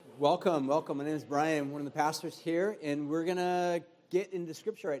Welcome. My name is Brian, one of the pastors here, and we're going to get into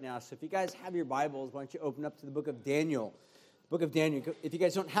Scripture right now. So if you guys have your Bibles, why don't you open up to the book of Daniel. Book of Daniel. If you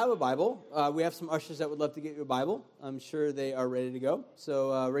guys don't have a Bible, we have some ushers that would love to get you a Bible. I'm sure they are ready to go.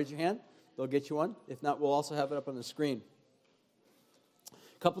 So raise your hand. They'll get you one. If not, we'll also have it up on the screen.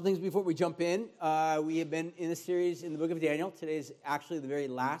 A couple things before we jump in. We have been in a series in the book of Daniel. Today is actually the very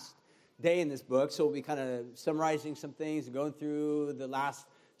last day in this book, so we'll be kind of summarizing some things and going through the last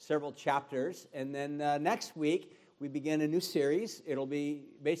several chapters. And then next week, we begin a new series. It'll be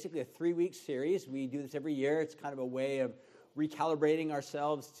basically a 3-week series. We do this every year. It's kind of a way of recalibrating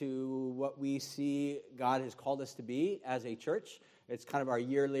ourselves to what we see God has called us to be as a church. It's kind of our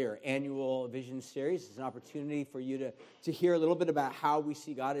yearly or annual vision series. It's an opportunity for you to hear a little bit about how we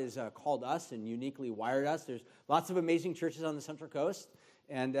see God has called us and uniquely wired us. There's lots of amazing churches on the Central Coast,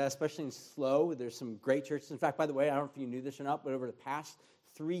 and especially in SLO, there's some great churches. In fact, by the way, I don't know if you knew this or not, but over the past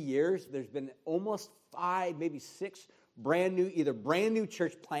 3 years, there's been almost 5, maybe 6 brand new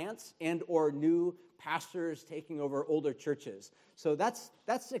church plants and or new pastors taking over older churches. So that's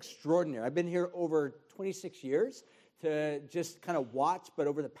extraordinary. I've been here over 26 years to just kind of watch, but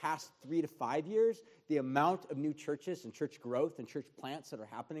over the past 3 to 5 years, the amount of new churches and church growth and church plants that are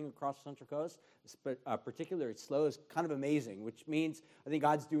happening across the Central Coast, particularly SLO, is kind of amazing, which means I think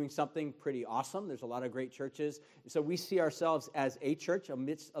God's doing something pretty awesome. There's a lot of great churches. So we see ourselves as a church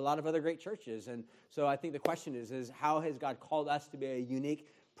amidst a lot of other great churches. And so I think the question is how has God called us to be a unique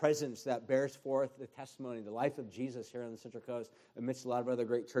presence that bears forth the testimony, the life of Jesus here on the Central Coast amidst a lot of other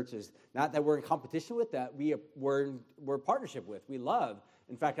great churches. Not that we're in competition with that, we're in partnership with, we love.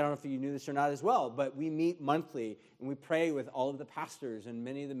 In fact, I don't know if you knew this or not as well, but we meet monthly and we pray with all of the pastors and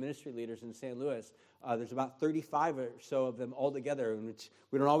many of the ministry leaders in St. Louis. There's about 35 or so of them all together, which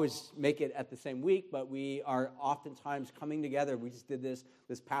we don't always make it at the same week, but we are oftentimes coming together. We just did this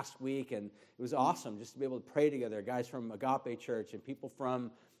past week, and it was awesome just to be able to pray together. Guys from Agape Church and people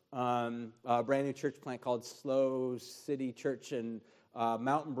from a brand new church plant called SLO City Church and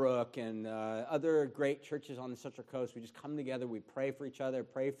Mountain Brook and other great churches on the Central Coast. We just come together, we pray for each other,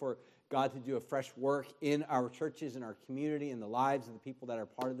 pray for God to do a fresh work in our churches, in our community, in the lives of the people that are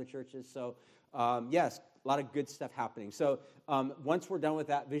part of the churches. So, yes, a lot of good stuff happening. So once we're done with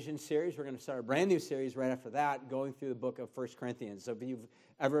that vision series, we're going to start a brand new series right after that, going through the book of 1 Corinthians. So if you've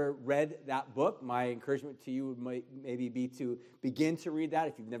ever read that book, my encouragement to you would maybe be to begin to read that.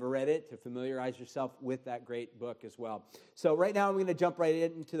 If you've never read it, to familiarize yourself with that great book as well. So right now I'm going to jump right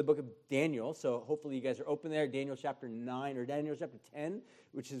into the book of Daniel. So hopefully you guys are open there, Daniel chapter 9 or Daniel chapter 10,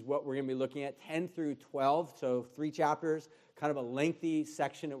 which is what we're going to be looking at, 10 through 12. So 3 chapters, kind of a lengthy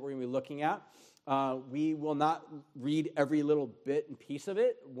section that we're going to be looking at. We will not read every little bit and piece of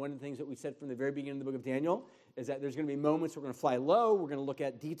it. One of the things that we said from the very beginning of the book of Daniel is that there's going to be moments we're going to fly low, we're going to look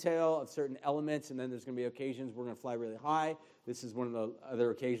at detail of certain elements, and then there's going to be occasions we're going to fly really high. This is one of the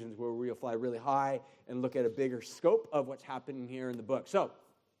other occasions where we'll fly really high and look at a bigger scope of what's happening here in the book. So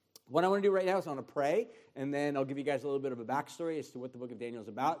what I want to do right now is I want to pray, and then I'll give you guys a little bit of a backstory as to what the book of Daniel is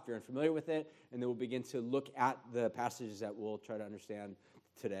about, if you're unfamiliar with it, and then we'll begin to look at the passages that we'll try to understand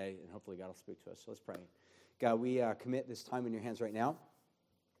today, and hopefully God will speak to us. So let's pray. God, we commit this time in your hands right now.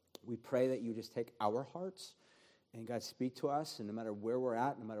 We pray that you just take our hearts and, God, speak to us, and no matter where we're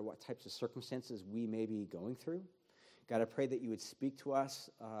at, no matter what types of circumstances we may be going through, God, I pray that you would speak to us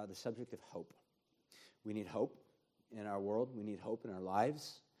the subject of hope. We need hope in our world. We need hope in our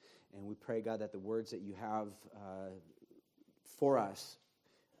lives, and we pray, God, that the words that you have for us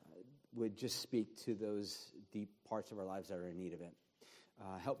would just speak to those deep parts of our lives that are in need of it.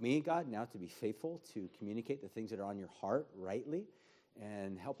 Help me, God, now to be faithful to communicate the things that are on your heart rightly,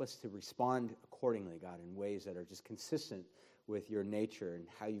 and help us to respond accordingly, God, in ways that are just consistent with your nature and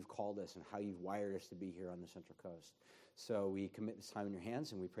how you've called us and how you've wired us to be here on the Central Coast. So we commit this time in your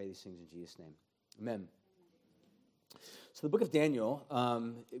hands, and we pray these things in Jesus' name. Amen. So the book of Daniel,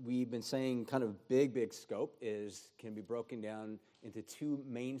 we've been saying kind of big scope, can be broken down into 2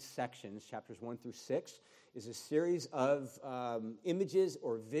 main sections. Chapters 1 through 6 is a series of images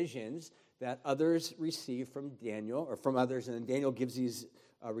or visions that others receive from Daniel, or from others, and then Daniel gives these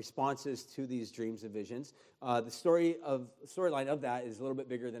responses to these dreams and visions. The storyline of that is a little bit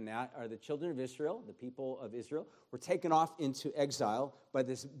bigger than that. Are the children of Israel, the people of Israel, were taken off into exile by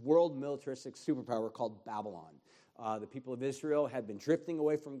this world militaristic superpower called Babylon. The people of Israel had been drifting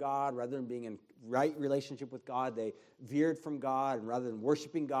away from God. Rather than being in right relationship with God, they veered from God, and rather than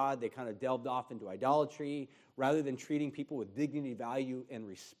worshiping God, they kind of delved off into idolatry. Rather than treating people with dignity, value, and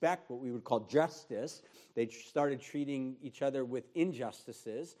respect, what we would call justice, they started treating each other with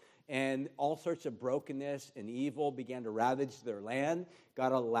injustices. and all sorts of brokenness and evil began to ravage their land.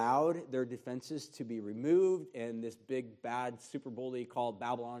 God allowed their defenses to be removed, and this big, bad super bully called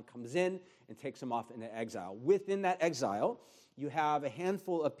Babylon comes in and takes them off into exile. Within that exile, you have a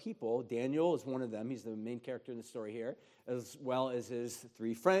handful of people. Daniel is one of them. He's the main character in the story here, as well as his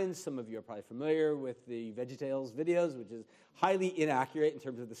three friends. Some of you are probably familiar with the VeggieTales videos, which is highly inaccurate in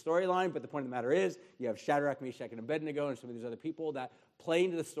terms of the storyline, but the point of the matter is you have Shadrach, Meshach, and Abednego and some of these other people that play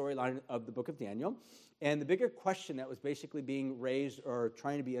into the storyline of the book of Daniel. And the bigger question that was basically being raised or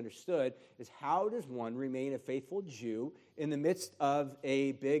trying to be understood is, how does one remain a faithful Jew in the midst of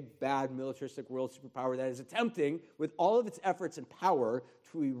a big, bad, militaristic world superpower that is attempting, with all of its efforts and power,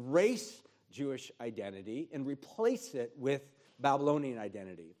 to erase Jewish identity and replace it with Babylonian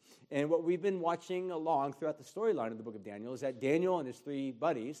identity? And what we've been watching along throughout the storyline of the book of Daniel is that Daniel and his three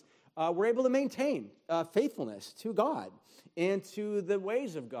buddies were able to maintain faithfulness to God and to the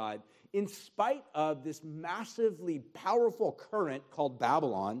ways of God, in spite of this massively powerful current called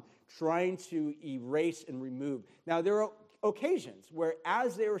Babylon trying to erase and remove. Now, there are occasions where,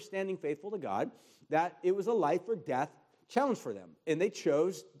 as they were standing faithful to God, that it was a life or death challenge for them, and they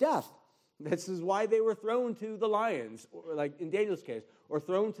chose death. This is why they were thrown to the lions, or like in Daniel's case, or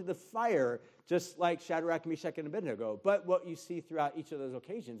thrown to the fire, just like Shadrach, Meshach, and Abednego. But what you see throughout each of those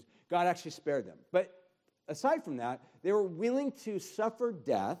occasions, God actually spared them. But aside from that, they were willing to suffer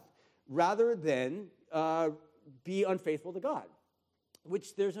death rather than be unfaithful to God,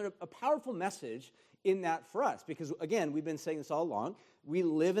 which there's a powerful message in that for us. Because, again, we've been saying this all along, we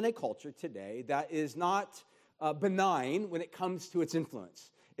live in a culture today that is not benign when it comes to its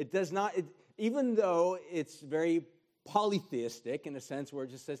influence. It does not, even though it's very polytheistic in a sense where it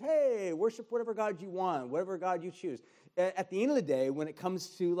just says, hey, worship whatever God you want, whatever God you choose. At the end of the day, when it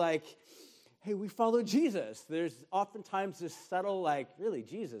comes to like, hey, we follow Jesus, there's oftentimes this subtle, like, really,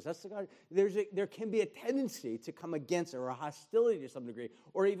 Jesus, that's the God. There can be a tendency to come against or a hostility to some degree,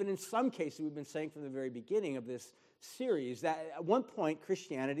 or even in some cases, we've been saying from the very beginning of this series that at one point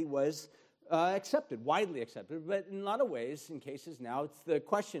Christianity was accepted, widely accepted, but in a lot of ways, in cases now, the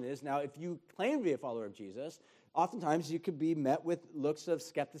question is now, if you claim to be a follower of Jesus, oftentimes you could be met with looks of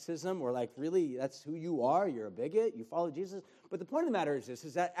skepticism or like, really, that's who you are, you're a bigot, you follow Jesus. But the point of the matter is this,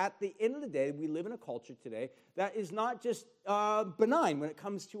 is that at the end of the day, we live in a culture today that is not just benign when it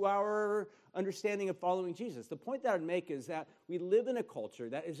comes to our understanding of following Jesus. The point that I'd make is that we live in a culture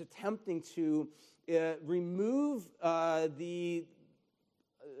that is attempting to remove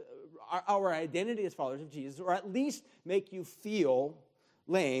our identity as followers of Jesus, or at least make you feel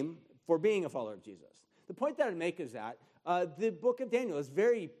lame for being a follower of Jesus. The point that I'd make is that the book of Daniel is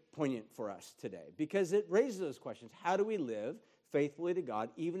very poignant for us today because it raises those questions. How do we live faithfully to God,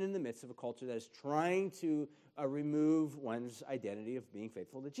 even in the midst of a culture that is trying to remove one's identity of being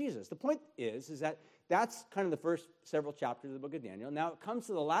faithful to Jesus? The point is that that's kind of the first several chapters of the book of Daniel. Now it comes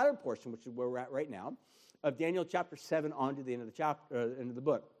to the latter portion, which is where we're at right now, of Daniel chapter 7 on to the end of the chapter, end of the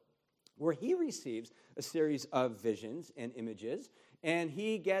book, where he receives a series of visions and images, and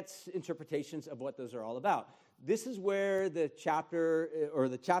he gets interpretations of what those are all about. This is where the chapter, or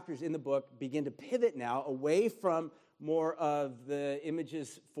the chapters in the book, begin to pivot now away from more of the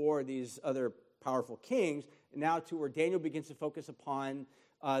images for these other powerful kings, now to where Daniel begins to focus upon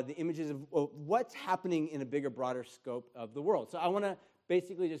the images of what's happening in a bigger, broader scope of the world. So I want to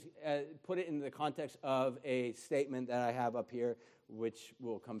basically just put it in the context of a statement that I have up here, which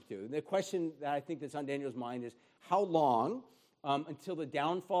we'll come to. The question that I think that's on Daniel's mind is, how long until the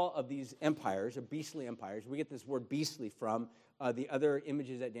downfall of these empires, or beastly empires? We get this word beastly from the other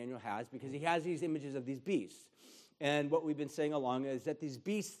images that Daniel has, because he has these images of these beasts. And what we've been saying along is that these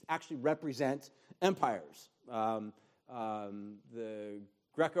beasts actually represent empires. The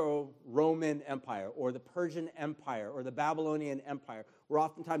Greco-Roman Empire, or the Persian Empire, or the Babylonian Empire were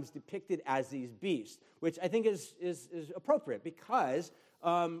oftentimes depicted as these beasts, which I think is appropriate because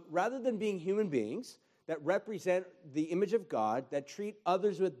rather than being human beings that represent the image of God, that treat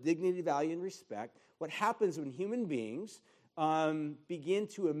others with dignity, value, and respect, what happens when human beings begin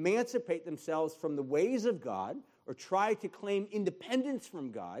to emancipate themselves from the ways of God or try to claim independence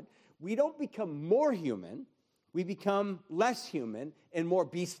from God, we don't become more human, we become less human and more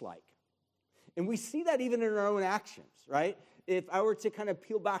beast-like. And we see that even in our own actions, right? If I were to kind of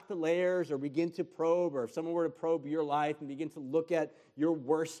peel back the layers or begin to probe, or if someone were to probe your life and begin to look at your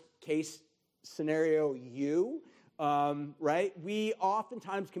worst case scenario, right? We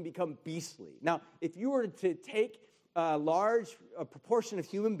oftentimes can become beastly. Now, if you were to take a large proportion of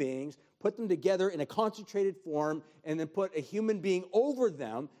human beings, put them together in a concentrated form, and then put a human being over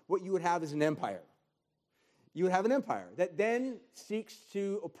them, what you would have is an empire. you would have an empire that then seeks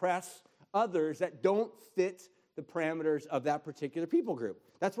to oppress others that don't fit the parameters of that particular people group.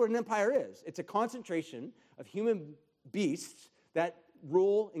 That's what an empire is. It's a concentration of human beasts that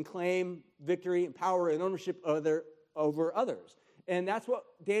rule and claim victory and power and ownership over others. And that's what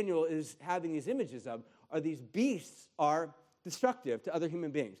Daniel is having these images of, are these beasts are destructive to other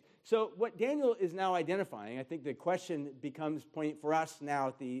human beings. So what Daniel is now identifying, I think the question becomes poignant for us now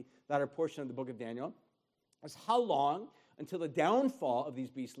at the latter portion of the book of Daniel, is how long until the downfall of these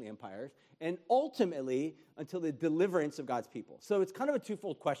beastly empires and ultimately until the deliverance of God's people. So it's kind of a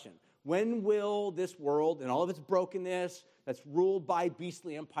twofold question. When will this world and all of its brokenness that's ruled by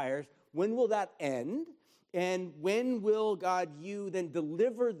beastly empires, when will that end? And when will God, you then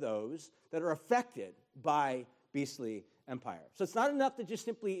deliver those that are affected by beastly empire? So it's not enough to just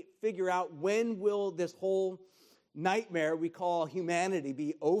simply figure out when will this whole nightmare we call humanity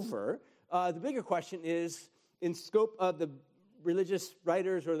be over. The bigger question is, in scope of the religious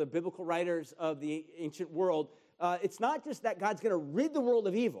writers or the biblical writers of the ancient world, it's not just that God's going to rid the world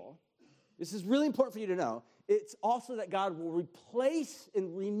of evil. This is really important for you to know. It's also that God will replace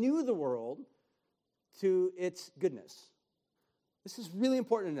and renew the world to its goodness. This is really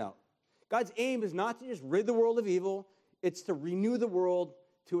important to know. God's aim is not to just rid the world of evil, it's to renew the world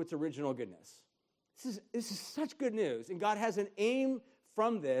to its original goodness. This is such good news, and God has an aim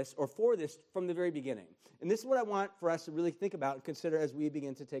from this, or for this, from the very beginning. And this is what I want for us to really think about and consider as we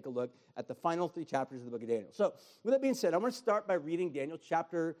begin to take a look at the final 3 chapters of the book of Daniel. So, with that being said, I want to start by reading Daniel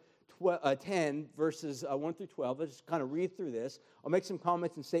chapter 10, verses 1 through 12. Let's just kind of read through this. I'll make some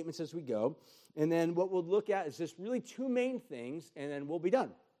comments and statements as we go. And then what we'll look at is just really 2 main things, and then we'll be done.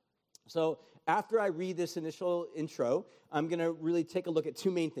 So after I read this initial intro, I'm going to really take a look at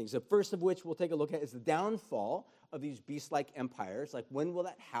 2 main things. The first of which we'll take a look at is the downfall of these beast-like empires. Like, when will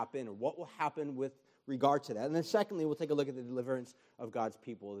that happen, or what will happen with regard to that? And then secondly, we'll take a look at the deliverance of God's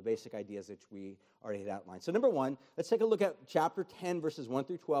people, the basic ideas which we already had outlined. So number 1, let's take a look at chapter 10, verses 1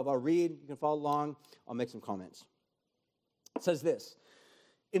 through 12. I'll read. You can follow along. I'll make some comments. It says this: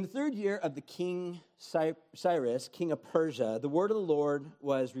 In the 3rd year of the king Cyrus, king of Persia, the word of the Lord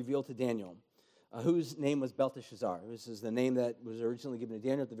was revealed to Daniel, whose name was Belteshazzar. This is the name that was originally given to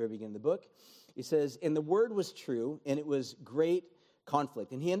Daniel at the very beginning of the book. He says, and the word was true, and it was great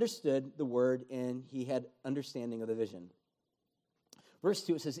conflict. And he understood the word, and he had understanding of the vision. Verse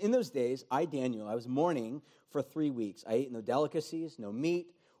 2, it says, in those days, I, Daniel, I was mourning for 3 weeks. I ate no delicacies, no meat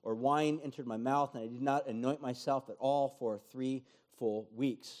or wine entered my mouth, and I did not anoint myself at all for 3 full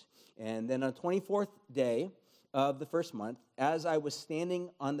weeks. And then on the 24th day of the 1st month, as I was standing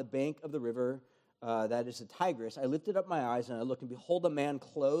on the bank of the river, that is the Tigris, I lifted up my eyes, and I looked, and behold, a man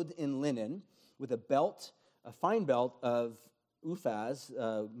clothed in linen, with a belt, a fine belt of Uphaz,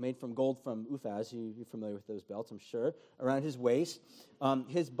 made from gold from Uphaz. You're familiar with those belts, I'm sure, around his waist.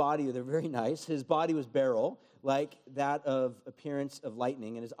 His body, they're very nice. His body was beryl, like that of appearance of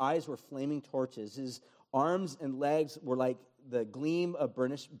lightning, and his eyes were flaming torches. His arms and legs were like the gleam of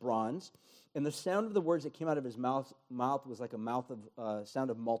burnished bronze, and the sound of the words that came out of his mouth was like a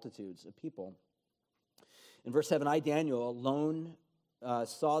sound of multitudes of people. In verse 7, I, Daniel, alone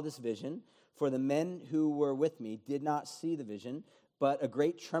saw this vision, for the men who were with me did not see the vision, but a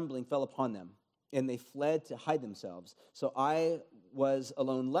great trembling fell upon them, and they fled to hide themselves. So I was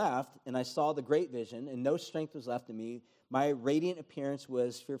alone left, and I saw the great vision, and no strength was left in me. My radiant appearance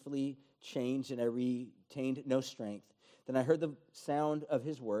was fearfully changed, and I retained no strength. Then I heard the sound of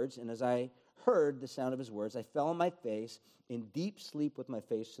his words, and as I heard the sound of his words, I fell on my face in deep sleep with my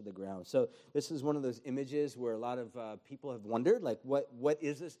face to the ground. So this is one of those images where a lot of people have wondered, like, what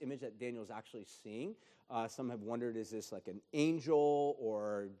is this image that Daniel's actually seeing? Some have wondered, is this like an angel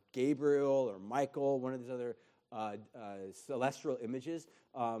or Gabriel or Michael, one of these other celestial images?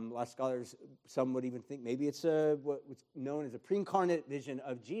 A lot of scholars, some would even think maybe it's what's known as a pre-incarnate vision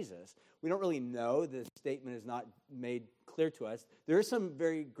of Jesus. We don't really know. The statement is not made clear to us. There is some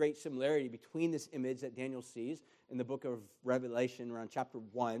very great similarity between this image that Daniel sees in the book of Revelation around chapter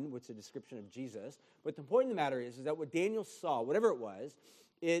 1, which is a description of Jesus. But the point of the matter is that what Daniel saw, whatever it was,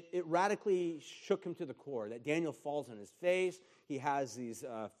 it radically shook him to the core, that Daniel falls on his face. He has these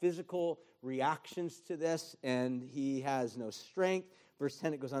physical reactions to this, and he has no strength. Verse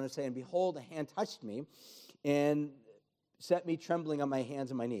 10, it goes on to say, and behold, a hand touched me and set me trembling on my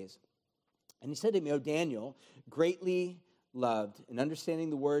hands and my knees. And he said to me, O Daniel, greatly loved, and understanding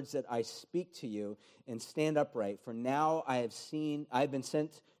the words that I speak to you, and stand upright, for now I have been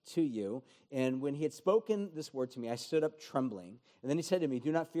sent to you. And when he had spoken this word to me, I stood up trembling. And then he said to me,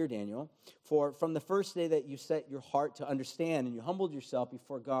 do not fear, Daniel, for from the first day that you set your heart to understand, and you humbled yourself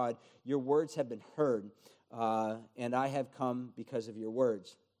before God, your words have been heard. and I have come because of your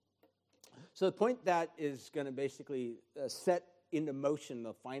words. So the point that is going to basically set into motion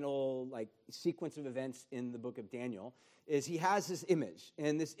the final sequence of events in the book of Daniel is he has this image,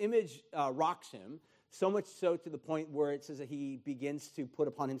 and this image rocks him, so much so to the point where it says that he begins to put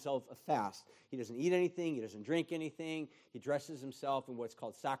upon himself a fast. He doesn't eat anything. He doesn't drink anything. He dresses himself in what's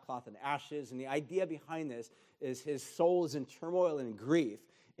called sackcloth and ashes. And the idea behind this is his soul is in turmoil and in grief,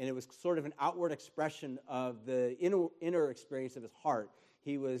 and it was sort of an outward expression of the inner experience of his heart.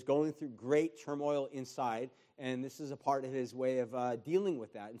 He was going through great turmoil inside, and this is a part of his way of dealing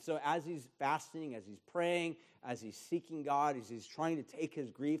with that. And so as he's fasting, as he's praying, as he's seeking God, as he's trying to take his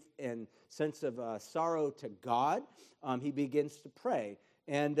grief and sense of sorrow to God, he begins to pray.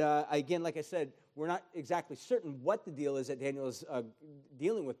 And again, like I said, we're not exactly certain what the deal is that Daniel is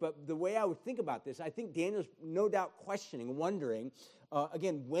dealing with, but the way I would think about this, I think Daniel's no doubt questioning, wondering,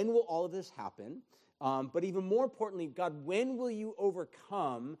 again, when will all of this happen? But even more importantly, God, when will you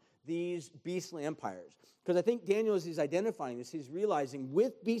overcome these beastly empires? Because I think Daniel, as he's identifying this, he's realizing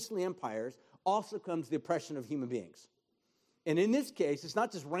with beastly empires also comes the oppression of human beings. And in this case, it's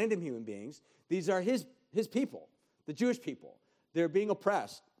not just random human beings. These are his people, the Jewish people. They're being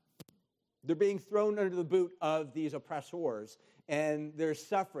oppressed. They're being thrown under the boot of these oppressors. And there's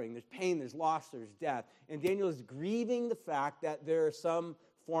suffering, there's pain, there's loss, there's death. And Daniel is grieving the fact that there is some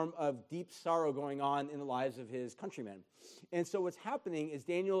form of deep sorrow going on in the lives of his countrymen. And so what's happening is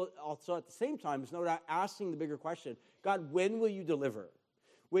Daniel also at the same time is no doubt asking the bigger question, God, when will you deliver?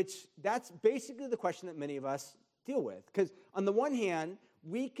 Which that's basically the question that many of us deal with. Because on the one hand,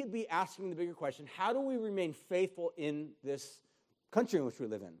 we could be asking the bigger question, how do we remain faithful in this country in which we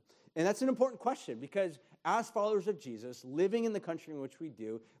live in? And that's an important question because as followers of Jesus, living in the country in which we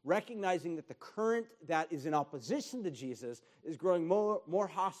do, recognizing that the current that is in opposition to Jesus is growing more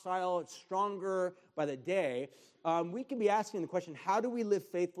hostile, it's stronger by the day, we can be asking the question, how do we live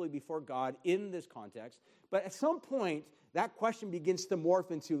faithfully before God in this context? But at some point, that question begins to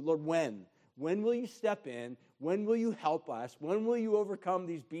morph into, Lord, when? When will you step in? When will you help us? When will you overcome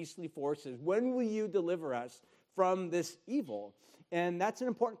these beastly forces? When will you deliver us from this evil? And that's an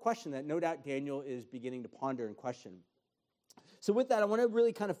important question that no doubt Daniel is beginning to ponder and question. So with that, I want to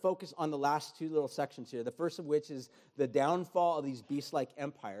really kind of focus on the last two little sections here, the first of which is the downfall of these beast-like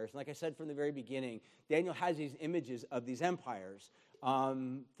empires. And like I said from the very beginning, Daniel has these images of these empires.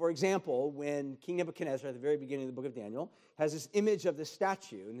 For example, when King Nebuchadnezzar, at the very beginning of the book of Daniel, has this image of this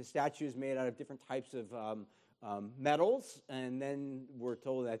statue, and the statue is made out of different types of metals, and then we're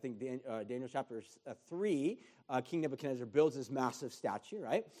told, I think, Daniel chapter 3, King Nebuchadnezzar builds this massive statue,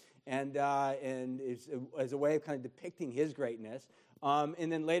 right? And is as a way of kind of depicting his greatness.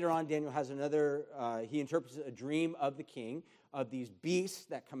 And then later on, Daniel has another, he interprets a dream of the king, of these beasts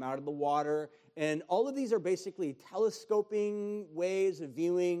that come out of the water. And all of these are basically telescoping ways of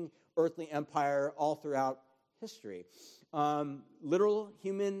viewing earthly empire all throughout history. Literal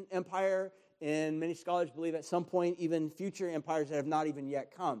human empire, and many scholars believe at some point even future empires that have not even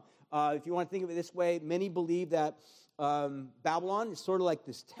yet come. If you want to think of it this way, many believe that Babylon is sort of like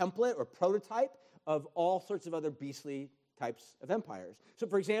this template or prototype of all sorts of other beastly types of empires. So,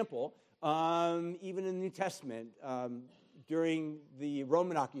 for example, even in the New Testament, during the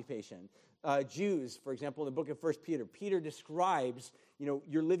Roman occupation, Jews, for example, in the book of 1 Peter, Peter describes,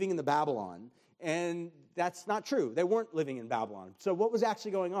 you're living in the Babylon. And that's not true. They weren't living in Babylon. So what was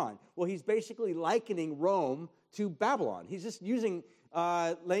actually going on? Well, he's basically likening Rome to Babylon. He's just using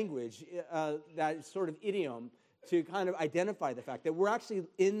language, that sort of idiom, to kind of identify the fact that we're actually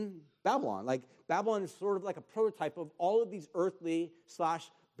in Babylon. Like, Babylon is sort of like a prototype of all of these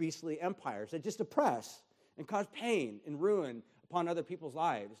earthly/beastly empires that just oppress and cause pain and ruin upon other people's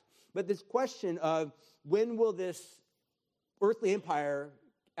lives. But this question of when will this earthly empire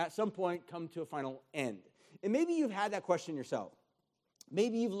at some point come to a final end? And maybe you've had that question yourself.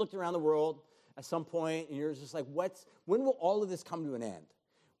 Maybe you've looked around the world at some point and you're just like, when will all of this come to an end?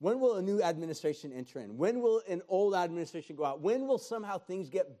 When will a new administration enter in? When will an old administration go out? When will somehow things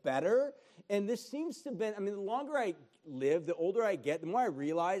get better? And this seems to have been, the longer I live, the older I get, the more I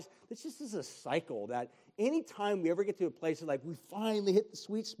realize this just is a cycle that anytime we ever get to a place of we finally hit the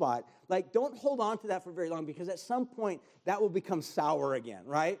sweet spot, don't hold on to that for very long, because at some point that will become sour again,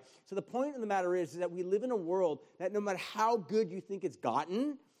 right? So the point of the matter is that we live in a world that no matter how good you think it's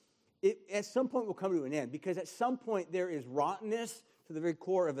gotten, it at some point will come to an end, because at some point there is rottenness to the very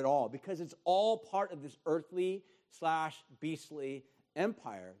core of it all, because it's all part of this earthly/beastly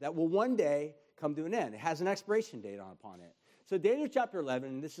empire that will one day come to an end. It has an expiration date upon it. So Daniel chapter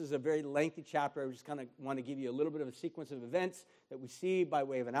 11, this is a very lengthy chapter. I just kind of want to give you a little bit of a sequence of events that we see by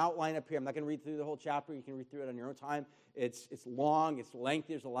way of an outline up here. I'm not going to read through the whole chapter. You can read through it on your own time. It's long, it's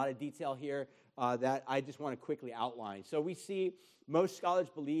lengthy. There's a lot of detail here that I just want to quickly outline. So we see most scholars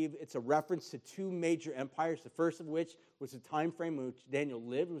believe it's a reference to two major empires, the first of which was the time frame in which Daniel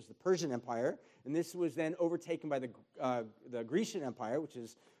lived, was the Persian Empire. And this was then overtaken by the Grecian Empire, which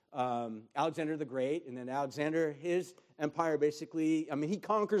is Alexander the Great. And then Alexander, his empire basically, he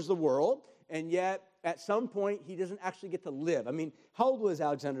conquers the world, and yet at some point he doesn't actually get to live. How old was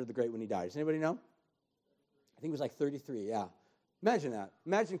Alexander the Great when he died? Does anybody know? I think it was like 33, yeah. Imagine that.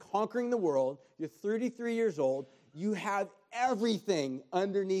 Imagine conquering the world. You're 33 years old. You have everything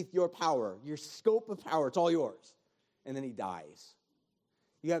underneath your power, your scope of power. It's all yours. And then he dies.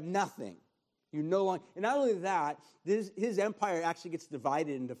 You have nothing. You no longer, and not only that, his empire actually gets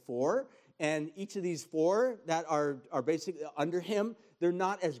divided into four, and each of these four that are basically under him, they're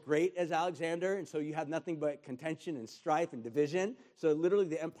not as great as Alexander, and so you have nothing but contention and strife and division. So literally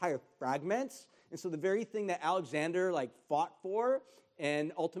the empire fragments, and so the very thing that Alexander fought for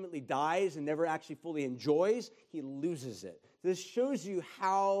and ultimately dies and never actually fully enjoys, he loses it. This shows you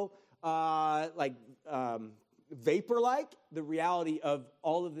how vapor-like the reality of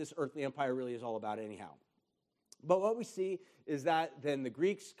all of this earthly empire really is all about anyhow. But what we see is that then the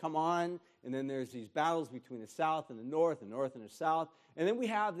Greeks come on, and then there's these battles between the south and the north and the south. And then we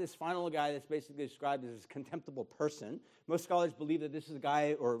have this final guy that's basically described as this contemptible person. Most scholars believe that this is a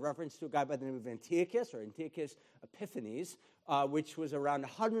guy, or a reference to a guy by the name of Antiochus, or Antiochus Epiphanes, which was around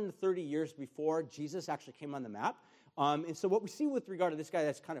 130 years before Jesus actually came on the map. And so what we see with regard to this guy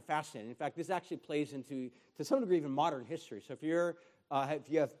that's kind of fascinating. In fact, this actually plays into, to some degree, even modern history. So if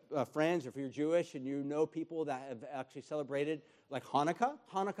you have friends, or if you're Jewish and you know people that have actually celebrated like Hanukkah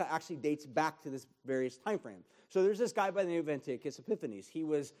actually dates back to this various time frame. So there's this guy by the name of Antiochus Epiphanes. He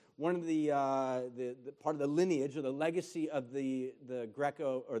was one of the part of the lineage or the legacy of the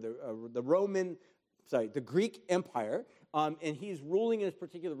Greco or the Greek Empire, and he's ruling in this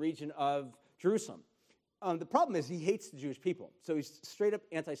particular region of Jerusalem. The problem is he hates the Jewish people. So he's straight up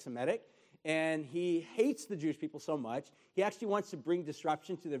anti-Semitic, and he hates the Jewish people so much, he actually wants to bring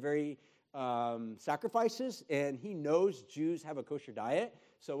disruption to their very sacrifices, and he knows Jews have a kosher diet.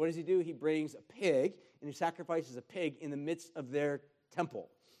 So what does he do? He brings a pig, and he sacrifices a pig in the midst of their temple,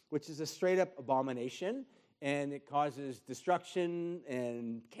 which is a straight up abomination, and it causes destruction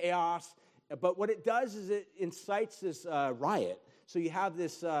and chaos. But what it does is it incites this riot. So you have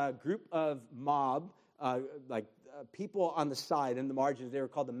this group of mob, people on the side and the margins. They were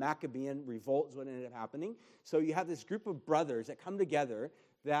called the Maccabean Revolt is what ended up happening. So you have this group of brothers that come together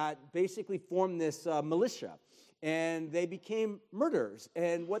that basically form this militia, and they became murderers.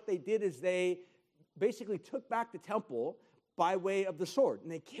 And what they did is they basically took back the temple by way of the sword,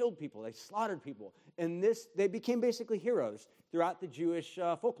 and they killed people, they slaughtered people, and they became basically heroes throughout the Jewish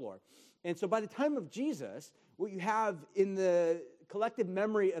folklore. And so by the time of Jesus, what you have in the collective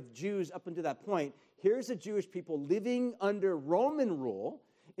memory of Jews up until that point, here's the Jewish people living under Roman rule,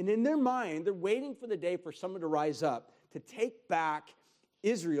 and in their mind, they're waiting for the day for someone to rise up to take back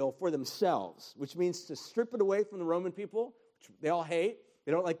Israel for themselves, which means to strip it away from the Roman people, which they all hate.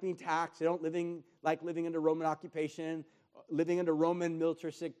 They don't like being taxed. They don't like living under Roman occupation, living under Roman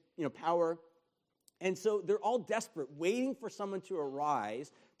militaristic power. And so they're all desperate, waiting for someone to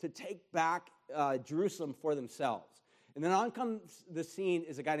arise to take back Jerusalem for themselves. And then on comes the scene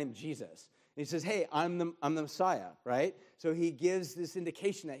is a guy named Jesus. And he says, hey, I'm the Messiah, right? So he gives this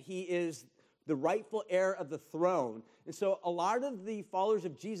indication that he is the rightful heir of the throne. And so a lot of the followers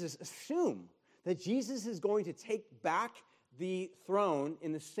of Jesus assume that Jesus is going to take back the throne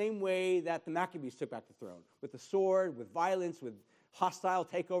in the same way that the Maccabees took back the throne, with the sword, with violence, with hostile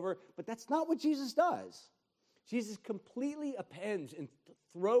takeover. But that's not what Jesus does. Jesus completely upends and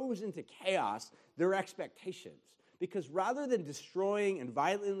throws into chaos their expectations. Because rather than destroying and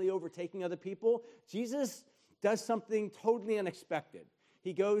violently overtaking other people, Jesus does something totally unexpected.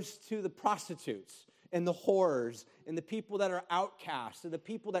 He goes to the prostitutes and the whores and the people that are outcasts and the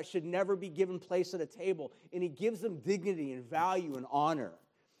people that should never be given place at a table, and he gives them dignity and value and honor.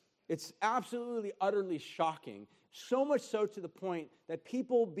 It's absolutely, utterly shocking, so much so to the point that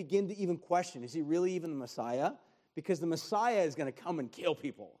people begin to even question, is he really even the Messiah? Because the Messiah is going to come and kill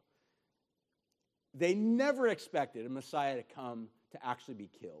people. They never expected a Messiah to come to actually be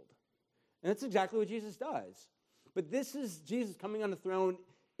killed. And that's exactly what Jesus does. But this is Jesus coming on the throne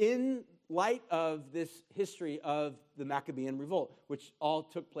in light of this history of the Maccabean revolt, which all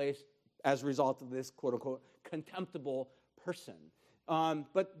took place as a result of this quote-unquote contemptible person.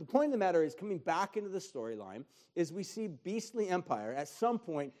 But the point of the matter is, coming back into the storyline, is we see beastly empire at some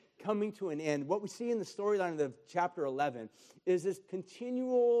point coming to an end. What we see in the storyline of chapter 11 is this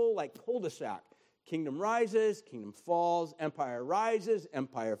continual cul-de-sac. Kingdom rises, kingdom falls, empire rises,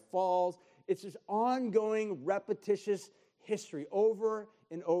 empire falls. It's this ongoing, repetitious history over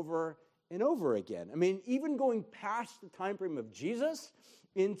and over and over again. I mean, even going past the time frame of Jesus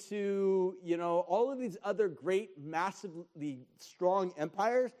into, all of these other great, massively strong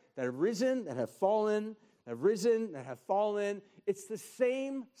empires that have risen, that have fallen, that have risen, that have fallen. It's the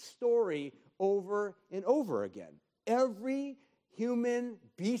same story over and over again. Every human,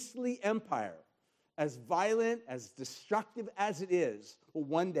 beastly empire, as violent, as destructive as it is, will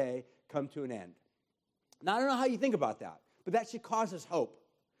one day come to an end. Now, I don't know how you think about that, but that should cause us hope.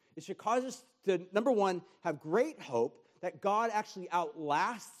 It should cause us to, number one, have great hope that God actually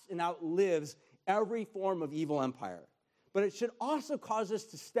outlasts and outlives every form of evil empire. But it should also cause us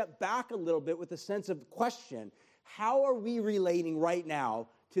to step back a little bit with a sense of question: how are we relating right now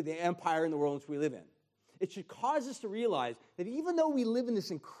to the empire and the world in which we live in? It should cause us to realize that even though we live in this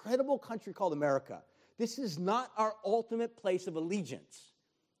incredible country called America, this is not our ultimate place of allegiance.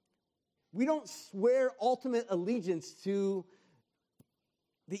 We don't swear ultimate allegiance to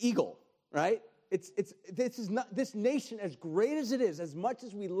the eagle, right? This nation, as great as it is, as much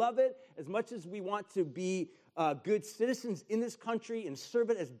as we love it, as much as we want to be good citizens in this country and serve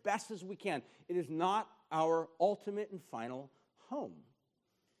it as best as we can, it is not our ultimate and final home.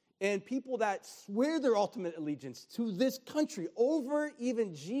 And people that swear their ultimate allegiance to this country over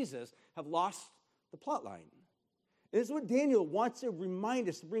even Jesus have lost the plot line. And this is what Daniel wants to remind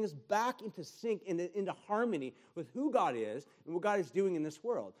us, to bring us back into sync, into harmony with who God is and what God is doing in this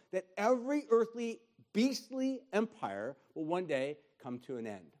world. That every earthly, beastly empire will one day come to an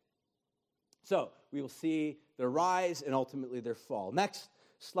end. So we will see their rise and ultimately their fall. Next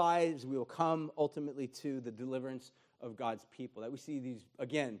slides, we will come ultimately to the deliverance of God's people. That we see these,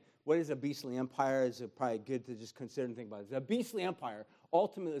 again, what is a beastly empire? Is probably good to just consider and think about it. A beastly empire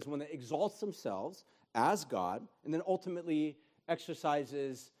ultimately is one that exalts themselves as God, and then ultimately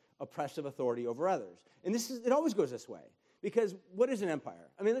exercises oppressive authority over others. And it always goes this way, because what is an empire?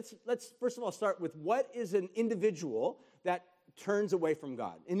 I mean, let's first of all start with what is an individual that turns away from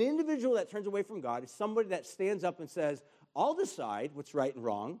God. An individual that turns away from God is somebody that stands up and says, I'll decide what's right and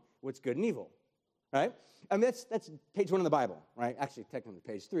wrong, what's good and evil. Right? I mean, that's page 1 of the Bible, right? Actually, technically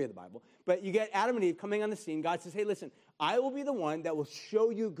page 3 of the Bible. But you get Adam and Eve coming on the scene. God says, hey, listen, I will be the one that will show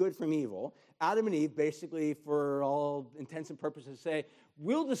you good from evil. Adam and Eve, basically, for all intents and purposes, say,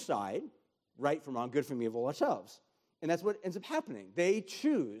 we'll decide right from wrong, good from evil ourselves. And that's what ends up happening. They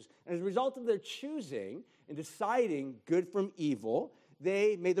choose. And as a result of their choosing and deciding good from evil,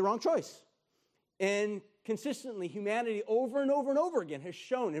 they made the wrong choice. And consistently, humanity over and over and over again has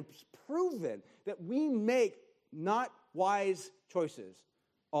shown and proven that we make not wise choices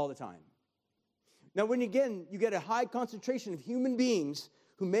all the time. Now, when you get a high concentration of human beings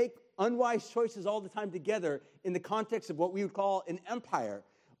who make unwise choices all the time together in the context of what we would call an empire,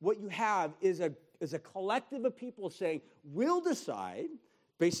 what you have is a collective of people saying, we'll decide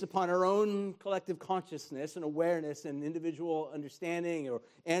based upon our own collective consciousness and awareness and individual understanding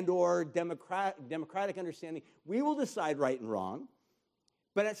or democratic understanding, we will decide right and wrong.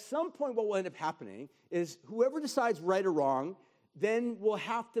 But at some point, what will end up happening is whoever decides right or wrong then will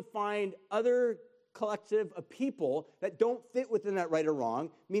have to find other collective of people that don't fit within that right or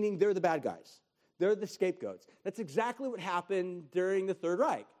wrong, meaning they're the bad guys. They're the scapegoats. That's exactly what happened during the Third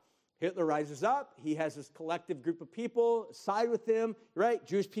Reich. Hitler rises up. He has this collective group of people side with him, right?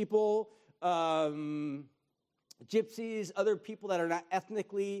 Jewish people, gypsies, other people that are not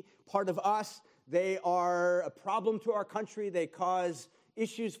ethnically part of us. They are a problem to our country. They cause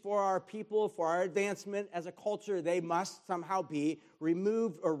issues for our people, for our advancement as a culture. They must somehow be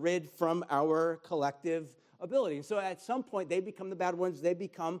removed or rid from our collective ability. And so at some point, they become the bad ones. They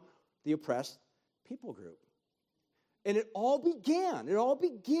become the oppressed people group. And it all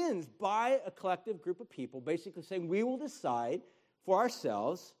begins by a collective group of people basically saying, we will decide for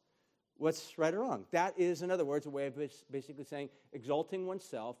ourselves what's right or wrong. That is, in other words, a way of basically saying exalting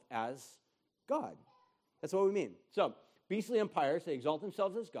oneself as God. That's what we mean. So, beastly empires, they exalt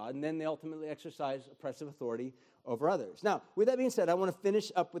themselves as God, and then they ultimately exercise oppressive authority over others. Now, with that being said, I want to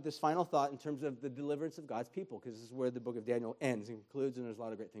finish up with this final thought in terms of the deliverance of God's people, because this is where the book of Daniel ends and concludes, and there's a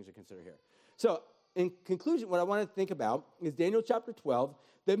lot of great things to consider here. So, in conclusion, what I want to think about is Daniel chapter 12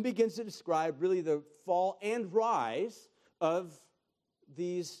 then begins to describe really the fall and rise of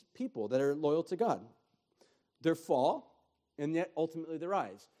these people that are loyal to God. Their fall, and yet ultimately their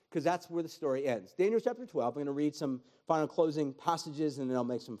rise. because that's where the story ends. Daniel chapter 12, I'm going to read some final closing passages, and then I'll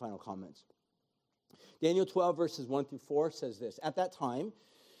make some final comments. Daniel 12, verses 1 through 4 says this: At that time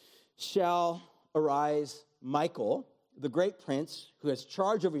shall arise Michael, the great prince, who has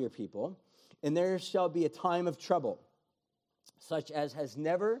charge over your people, and there shall be a time of trouble, such as has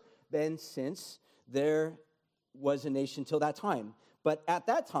never been since there was a nation till that time. But at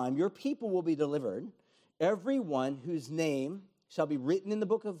that time your people will be delivered, every one whose name shall be written in the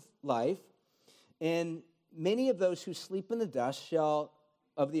book of life, and many of those who sleep in the dust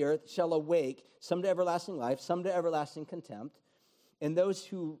of the earth shall awake, some to everlasting life, some to everlasting contempt. And those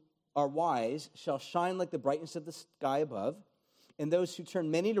who are wise shall shine like the brightness of the sky above, and those who turn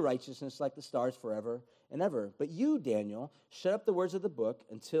many to righteousness like the stars forever and ever. But you, Daniel, shut up the words of the book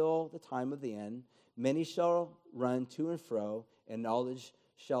until the time of the end. Many shall run to and fro, and knowledge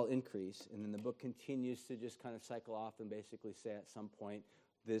shall increase. And then the book continues to just kind of cycle off and basically say at some point,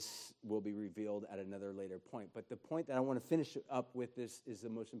 this will be revealed at another later point. But the point that I want to finish up with this is the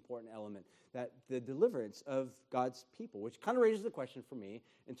most important element, that the deliverance of God's people, which kind of raises the question for me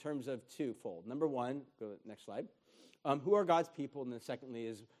in terms of twofold. Number one, go to the next slide. Who are God's people? And then secondly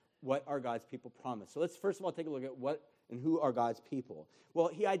is, what are God's people promised? So let's first of all take a look at what and who are God's people. Well,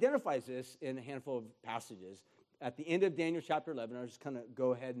 he identifies this in a handful of passages. At the end of Daniel chapter 11, I'll just kind of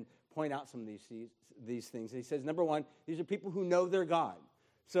go ahead and point out some of these things. He says, number one, these are people who know their God.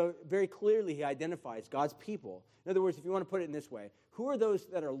 So very clearly he identifies God's people. In other words, if you want to put it in this way, who are those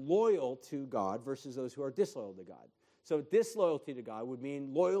that are loyal to God versus those who are disloyal to God? So disloyalty to God would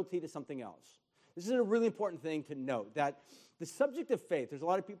mean loyalty to something else. This is a really important thing to note, that the subject of faith, there's a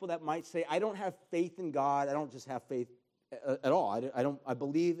lot of people that might say, I don't have faith in God. I don't just have faith at all. I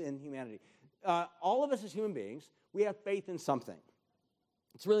believe in humanity. All of us as human beings, we have faith in something.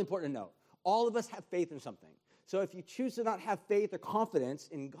 It's really important to note. All of us have faith in something. So if you choose to not have faith or confidence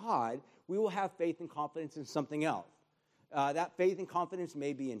in God, we will have faith and confidence in something else. That faith and confidence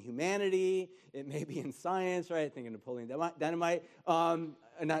may be in humanity. It may be in science, right? I think of Napoleon Dynamite.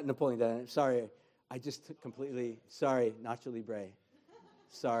 Not Napoleon Dynamite. Sorry. I just completely, sorry, Nacho Libre.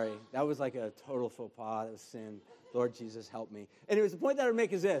 Sorry. That was like a total faux pas. That was sin. Lord Jesus, help me. Anyways, the point that I would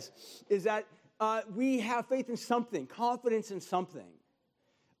make is this, is that we have faith in something, confidence in something.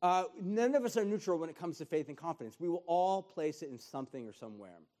 None of us are neutral when it comes to faith and confidence. We will all place it in something or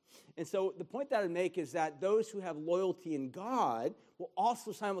somewhere. And so the point that I make is that those who have loyalty in God will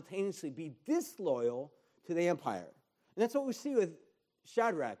also simultaneously be disloyal to the empire. And that's what we see with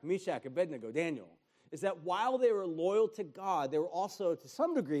Shadrach, Meshach, Abednego, Daniel, is that while they were loyal to God, they were also, to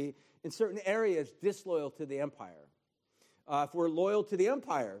some degree, in certain areas, disloyal to the empire. If we're loyal to the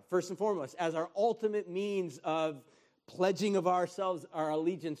empire, first and foremost, as our ultimate means of pledging of ourselves, our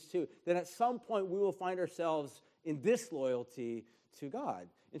allegiance to, then at some point we will find ourselves in disloyalty to God.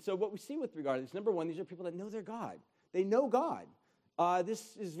 And so what we see with regard to this, number one, these are people that know their God. They know God.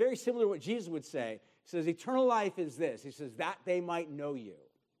 This is very similar to what Jesus would say. He says, eternal life is this. He says, that they might know you.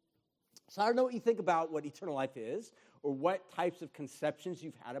 So I don't know what you think about what eternal life is or what types of conceptions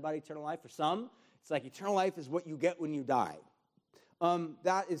you've had about eternal life. For some, it's like eternal life is what you get when you die.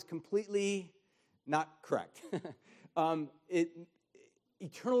 That is completely not correct.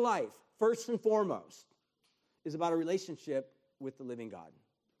 Eternal life, first and foremost, is about a relationship with the living God.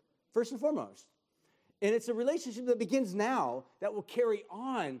 First and foremost. And it's a relationship that begins now that will carry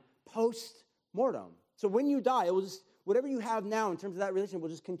on post-mortem. So when you die, it will just, whatever you have now in terms of that relationship will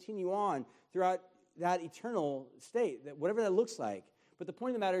just continue on throughout that eternal state, that whatever that looks like. But the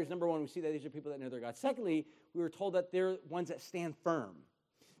point of the matter is, number one, we see that these are people that know their God. Secondly, we were told that they're ones that stand firm.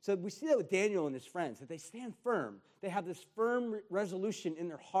 So we see that with Daniel and his friends, that they stand firm. They have this firm resolution in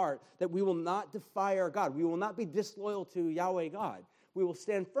their heart that we will not defy our God. We will not be disloyal to Yahweh God. We will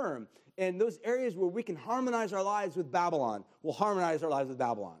stand firm. And those areas where we can harmonize our lives with Babylon, we'll harmonize our lives with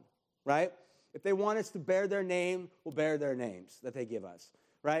Babylon, right? If they want us to bear their name, we'll bear their names that they give us,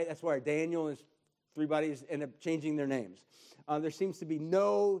 right? That's why Daniel and his three buddies end up changing their names. There seems to be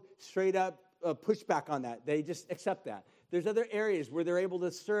no straight-up pushback on that. They just accept that. There's other areas where they're able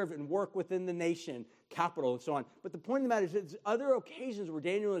to serve and work within the nation, capital, and so on. But the point of the matter is there's other occasions where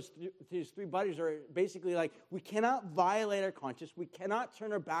Daniel and his three buddies are basically like, we cannot violate our conscience. We cannot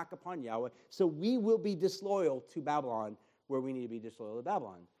turn our back upon Yahweh. So we will be disloyal to Babylon where we need to be disloyal to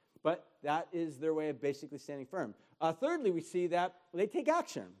Babylon. But that is their way of basically standing firm. Thirdly, we see that they take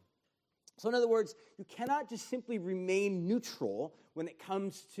action. So in other words, you cannot just simply remain neutral when it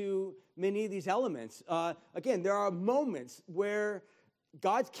comes to many of these elements. Again, there are moments where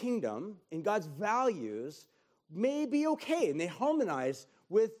God's kingdom and God's values may be okay, and they harmonize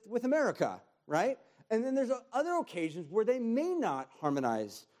with America, right? And then there's other occasions where they may not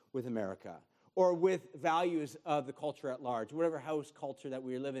harmonize with America or with values of the culture at large, whatever house culture that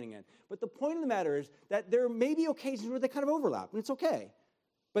we're living in. But the point of the matter is that there may be occasions where they kind of overlap, and it's okay.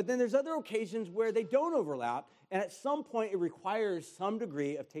 But then there's other occasions where they don't overlap, and at some point it requires some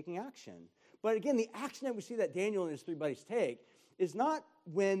degree of taking action. But again, the action that we see that Daniel and his three buddies take is not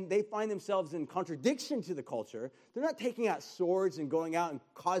when they find themselves in contradiction to the culture. They're not taking out swords and going out and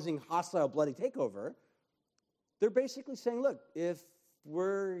causing hostile, bloody takeover. They're basically saying, look, if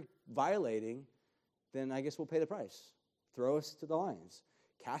we're violating, then I guess we'll pay the price. Throw us to the lions.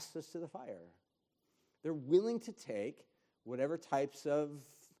 Cast us to the fire. They're willing to take whatever types of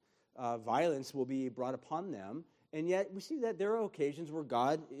violence will be brought upon them. And yet we see that there are occasions where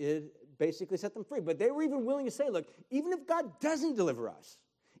God basically set them free. But they were even willing to say, look, even if God doesn't deliver us,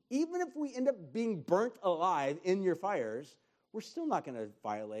 even if we end up being burnt alive in your fires, we're still not going to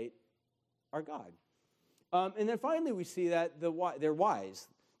violate our God. And then finally we see that they're wise.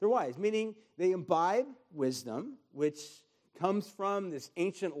 They're wise, meaning they imbibe wisdom, which comes from this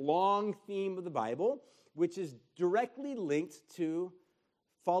ancient long theme of the Bible, which is directly linked to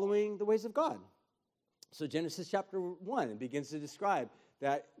following the ways of God. So Genesis chapter 1 begins to describe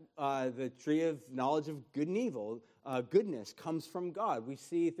that the tree of knowledge of good and evil, goodness, comes from God. We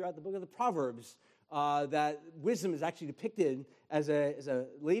see throughout the book of the Proverbs that wisdom is actually depicted as a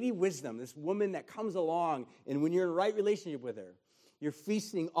lady wisdom, this woman that comes along, and when you're in a right relationship with her, you're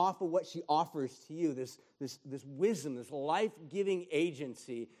feasting off of what she offers to you, this wisdom, this life-giving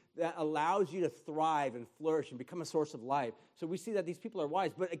agency that allows you to thrive and flourish and become a source of life. So we see that these people are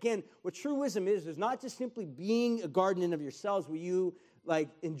wise. But again, what true wisdom is not just simply being a garden in of yourselves where you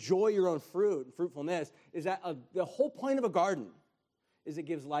enjoy your own fruit and fruitfulness. Is that the whole point of a garden is it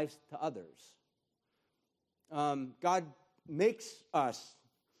gives life to others. God makes us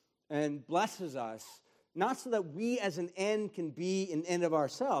and blesses us not so that we as an end can be an end of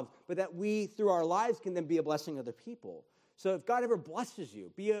ourselves, but that we, through our lives, can then be a blessing to other people. So if God ever blesses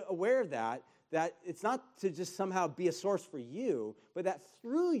you, be aware of that it's not to just somehow be a source for you, but that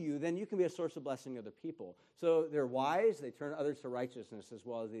through you, then you can be a source of blessing to other people. So they're wise, they turn others to righteousness, as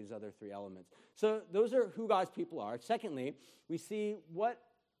well as these other three elements. So those are who God's people are. Secondly, we see what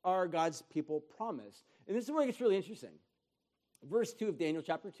are God's people promised. And this is where it gets really interesting. Verse 2 of Daniel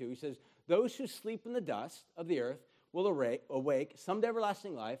chapter 2, he says, those who sleep in the dust of the earth will awake, some to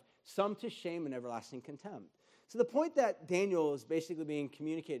everlasting life, some to shame and everlasting contempt. So the point that Daniel is basically being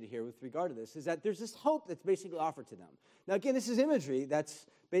communicated here with regard to this is that there's this hope that's basically offered to them. Now, again, this is imagery that's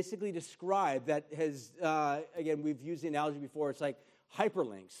basically described that has, again, we've used the analogy before. It's like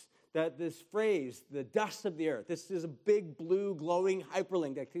hyperlinks. That this phrase, the dust of the earth, this is a big blue glowing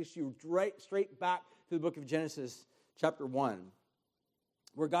hyperlink that takes you straight back to the book of Genesis chapter 1,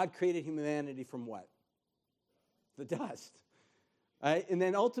 where God created humanity from what? The dust. Right? And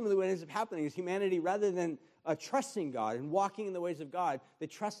then ultimately what ends up happening is humanity, rather than trusting God and walking in the ways of God, they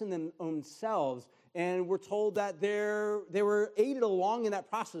trust in themselves. And we're told that they were aided along in that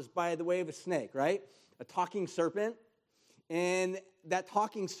process by the way of a snake, right? A talking serpent. And that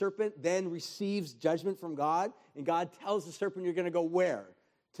talking serpent then receives judgment from God. And God tells the serpent, you're going to go where?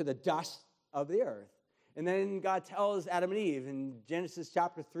 To the dust of the earth. And then God tells Adam and Eve in Genesis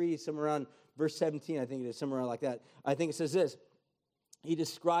chapter 3, somewhere around verse 17, I think it is, somewhere around like that. I think it says this. He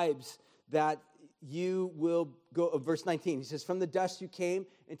describes that you will go, verse 19, he says, from the dust you came,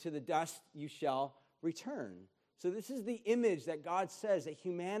 and to the dust you shall return. So this is the image that God says that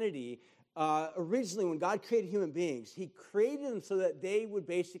humanity, originally when God created human beings, he created them so that they would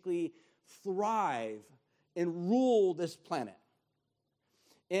basically thrive and rule this planet.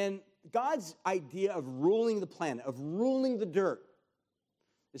 And God's idea of ruling the planet, of ruling the dirt,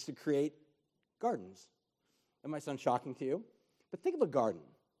 is to create gardens. That might sound shocking to you, but think of a garden.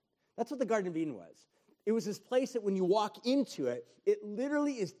 That's what the Garden of Eden was. It was this place that when you walk into it, it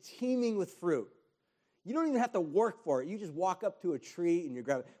literally is teeming with fruit. You don't even have to work for it. You just walk up to a tree and you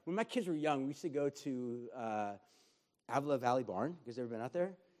grab it. When my kids were young, we used to go to Avila Valley Barn. You guys ever been out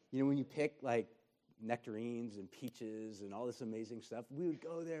there? You know, when you pick like nectarines and peaches and all this amazing stuff, we would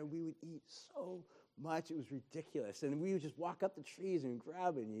go there and we would eat so much. It was ridiculous. And we would just walk up the trees and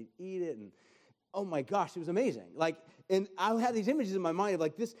grab it and you'd eat it. And oh my gosh, it was amazing. And I had these images in my mind of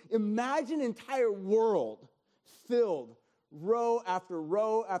like this, imagine an entire world filled row after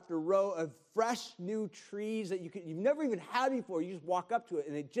row after row of fresh new trees that you've never even had before. You just walk up to it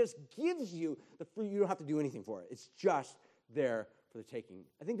and it just gives you the fruit. You don't have to do anything for it. It's just there for the taking.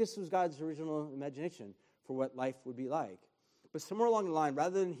 I think this was God's original imagination for what life would be like. But somewhere along the line,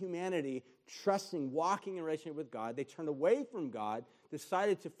 rather than humanity trusting, walking in relationship with God. They turned away from God,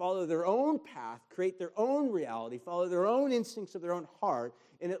 decided to follow their own path, create their own reality, follow their own instincts of their own heart,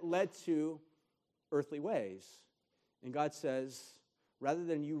 and it led to earthly ways. And God says, rather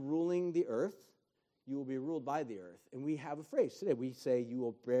than you ruling the earth, you will be ruled by the earth. And we have a phrase today. We say, you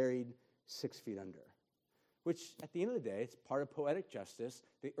will be buried 6 feet under, which at the end of the day, it's part of poetic justice.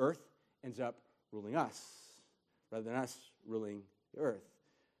 The earth ends up ruling us rather than us ruling the earth.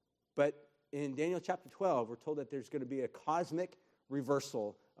 But in Daniel chapter 12, we're told that there's going to be a cosmic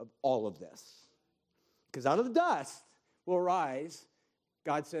reversal of all of this. Because out of the dust will arise,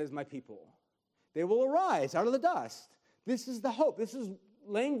 God says, my people. They will arise out of the dust. This is the hope. This is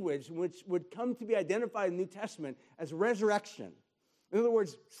language which would come to be identified in the New Testament as resurrection. In other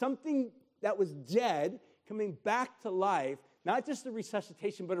words, something that was dead coming back to life, not just a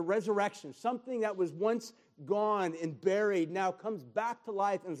resuscitation, but a resurrection. Something that was once gone and buried now comes back to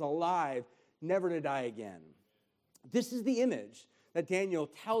life and is alive, never to die again. This is the image that Daniel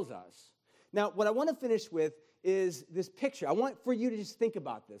tells us. Now, what I want to finish with is this picture. I want for you to just think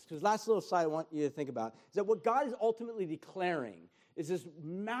about this, because last little slide I want you to think about is that what God is ultimately declaring is this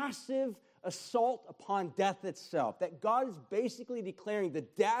massive assault upon death itself, that God is basically declaring the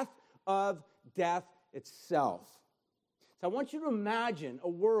death of death itself. So I want you to imagine a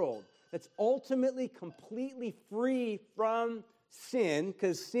world that's ultimately completely free from sin,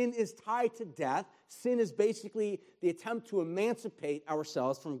 because sin is tied to death. Sin is basically the attempt to emancipate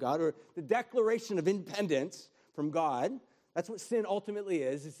ourselves from God, or the declaration of independence from God. That's what sin ultimately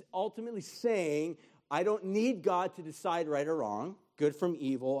is. It's ultimately saying, I don't need God to decide right or wrong, good from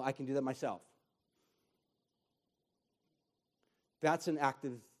evil. I can do that myself. That's an act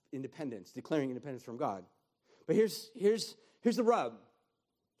of independence, declaring independence from God. But here's the rub.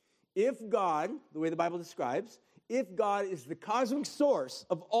 If God, the way the Bible describes, if God is the cosmic source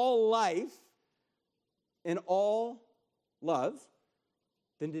of all life and all love,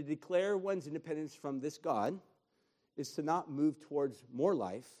 then to declare one's independence from this God is to not move towards more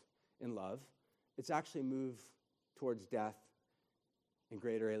life and love. It's actually move towards death and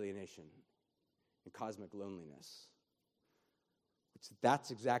greater alienation and cosmic loneliness.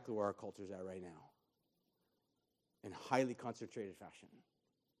 That's exactly where our culture is at right now, in highly concentrated fashion.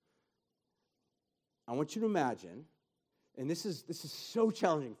 I want you to imagine, and this is so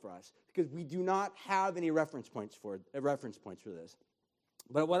challenging for us because we do not have any reference points for this.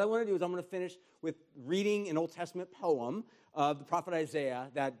 But what I want to do is I'm going to finish with reading an Old Testament poem of the prophet Isaiah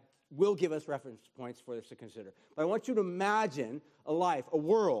that will give us reference points for this to consider. But I want you to imagine a life, a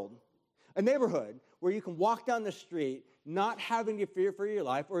world, a neighborhood where you can walk down the street not having to fear for your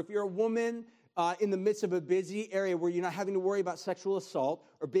life, or if you're a woman in the midst of a busy area where you're not having to worry about sexual assault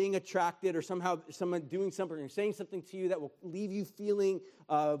or being attracted or somehow someone doing something or saying something to you that will leave you feeling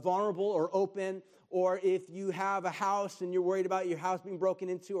vulnerable or open, or if you have a house and you're worried about your house being broken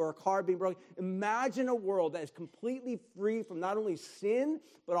into or a car being broken. Imagine a world that is completely free from not only sin,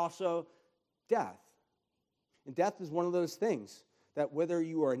 but also death. And death is one of those things that whether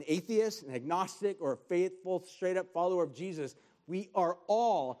you are an atheist, an agnostic, or a faithful, straight-up follower of Jesus, we are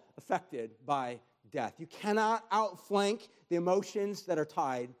all affected by death. You cannot outflank the emotions that are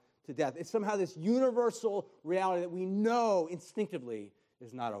tied to death. It's somehow this universal reality that we know instinctively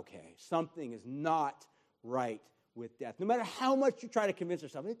is not okay. Something is not right with death. No matter how much you try to convince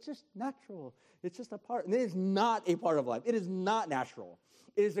yourself, it's just natural. It's just a part. And it is not a part of life. It is not natural.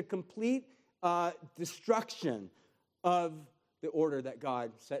 It is a complete destruction of the order that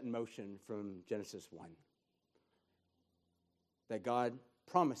God set in motion from Genesis 1. That God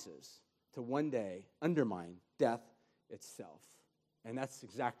promises to one day undermine death itself. And that's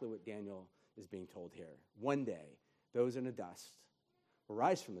exactly what Daniel is being told here. One day, those in the dust will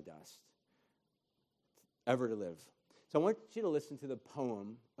rise from the dust, ever to live. So I want you to listen to the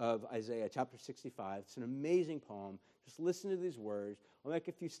poem of Isaiah, chapter 65. It's an amazing poem. Just listen to these words. I'll make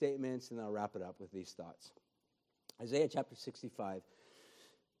a few statements, and then I'll wrap it up with these thoughts. Isaiah chapter 65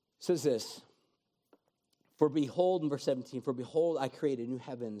 says this, For behold, in verse 17, For behold, I create a new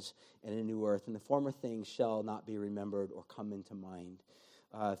heavens and a new earth, and the former things shall not be remembered or come into mind.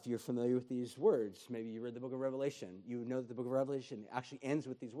 If you're familiar with these words, maybe you read the book of Revelation, you know that the book of Revelation actually ends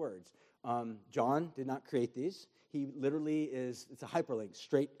with these words. John did not create these. He literally it's a hyperlink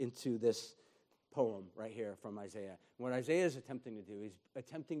straight into this poem right here from Isaiah. What Isaiah is attempting to do, he's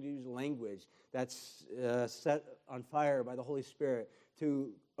attempting to use language that's set on fire by the Holy Spirit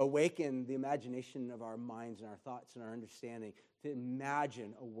to awaken the imagination of our minds and our thoughts and our understanding, to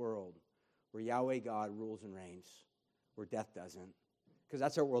imagine a world where Yahweh God rules and reigns, where death doesn't. Because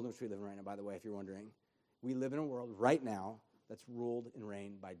that's our world in which we live in right now, by the way, if you're wondering. We live in a world right now that's ruled and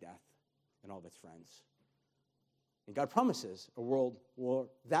reigned by death. and all of its friends. And God promises a world where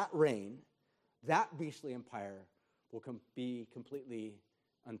that reign, that beastly empire, will be completely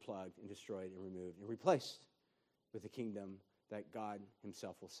unplugged and destroyed and removed and replaced with the kingdom that God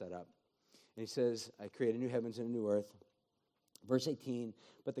himself will set up. And he says, I create a new heavens and a new earth. Verse 18,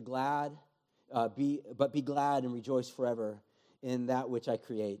 but be glad and rejoice forever in that which I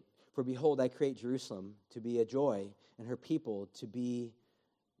create. For behold, I create Jerusalem to be a joy, and her people to be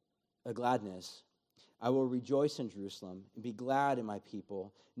a gladness. I will rejoice in Jerusalem and be glad in my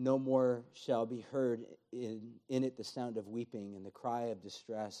people. No more shall be heard in it the sound of weeping and the cry of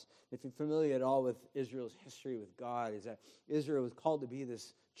distress. If you're familiar at all with Israel's history with God, is that Israel was called to be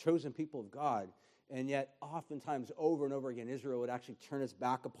this chosen people of God. And yet, oftentimes, over and over again, Israel would actually turn its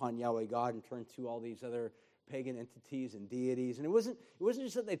back upon Yahweh God and turn to all these other pagan entities and deities. And it wasn't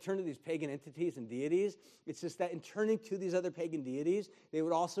just that they turned to these pagan entities and deities. It's just that in turning to these other pagan deities, they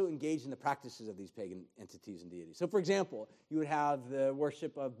would also engage in the practices of these pagan entities and deities. So, for example, you would have the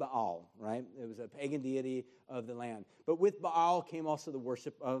worship of Baal, right? It was a pagan deity of the land. But with Baal came also the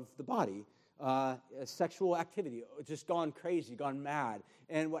worship of the body. Sexual activity, just gone crazy, gone mad.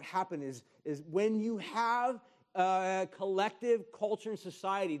 And what happened is when you have a collective culture and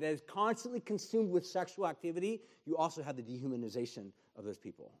society that is constantly consumed with sexual activity, you also have the dehumanization of those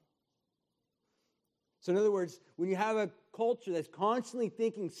people. So in other words, when you have a culture that's constantly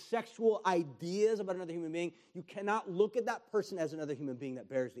thinking sexual ideas about another human being, you cannot look at that person as another human being that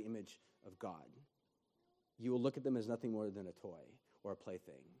bears the image of God. You will look at them as nothing more than a toy or a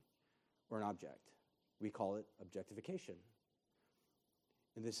plaything or an object. We call it objectification.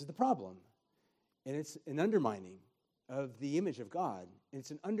 And this is the problem. And it's an undermining of the image of God. And it's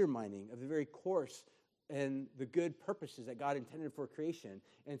an undermining of the very course and the good purposes that God intended for creation.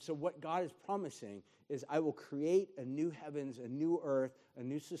 And so what God is promising is, I will create a new heavens, a new earth, a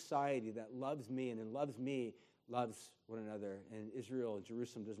new society that loves me, and in loves me, loves one another. And Israel and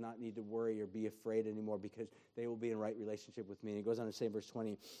Jerusalem does not need to worry or be afraid anymore, because they will be in right relationship with me. And it goes on to say in verse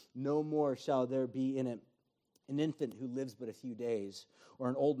 20, no more shall there be in it an infant who lives but a few days, or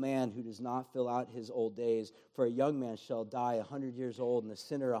an old man who does not fill out his old days. For a young man shall die 100 years old, and a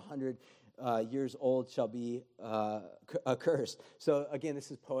sinner 100 years old shall be accursed. So again, this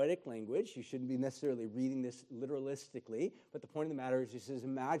is poetic language. You shouldn't be necessarily reading this literalistically. But the point of the matter is, he says,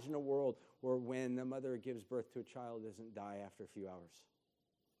 imagine a world where when a mother gives birth to a child, doesn't die after a few hours.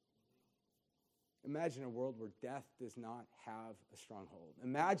 Imagine a world where death does not have a stronghold.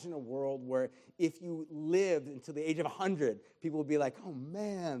 Imagine a world where if you lived until the age of 100, people would be like, oh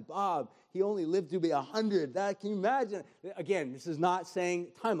man, Bob, he only lived to be 100. Can you imagine? Again, this is not saying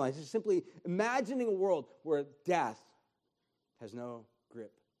timelines. It's simply imagining a world where death has no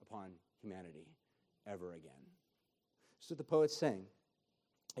grip upon humanity ever again. That's what the poet's saying.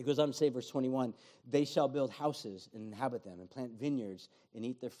 It goes on to say, verse 21, they shall build houses and inhabit them, and plant vineyards and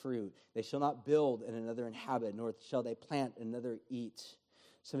eat their fruit. They shall not build and another inhabit, nor shall they plant and another eat.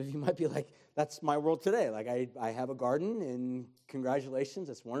 Some of you might be like, that's my world today. Like, I have a garden, and congratulations,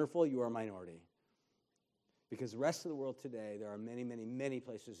 that's wonderful, you are a minority. Because the rest of the world today, there are many, many, many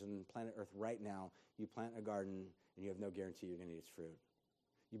places on planet Earth right now, you plant a garden, and you have no guarantee you're going to eat its fruit.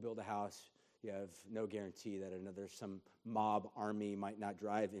 You build a house, you have no guarantee that some mob army might not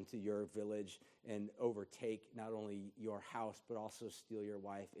drive into your village and overtake not only your house, but also steal your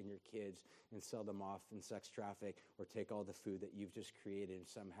wife and your kids and sell them off in sex traffic, or take all the food that you've just created and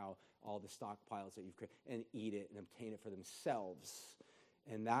somehow all the stockpiles that you've created and eat it and obtain it for themselves.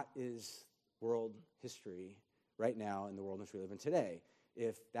 And that is world history right now in the world in which we live in today.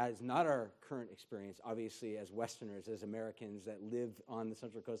 If that is not our current experience, obviously as Westerners, as Americans that live on the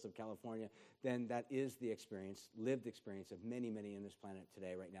central coast of California, then that is the experience, lived experience of many, many in this planet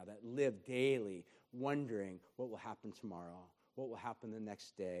today right now that live daily wondering what will happen tomorrow, what will happen the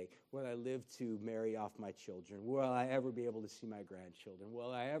next day, will I live to marry off my children, will I ever be able to see my grandchildren,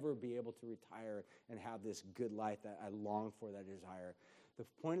 will I ever be able to retire and have this good life that I long for, that I desire. The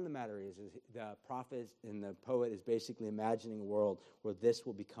point of the matter is the prophet and the poet is basically imagining a world where this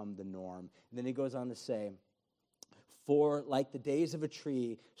will become the norm. And then he goes on to say, for like the days of a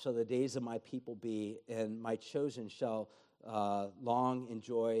tree shall the days of my people be, and my chosen shall long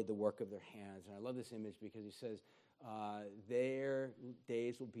enjoy the work of their hands. And I love this image because he says their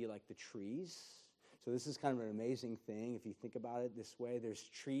days will be like the trees. So this is kind of an amazing thing if you think about it this way. There's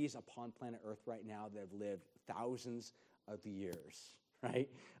trees upon planet Earth right now that have lived thousands of years. Right?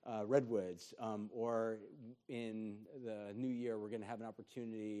 Redwoods, or in the new year, we're going to have an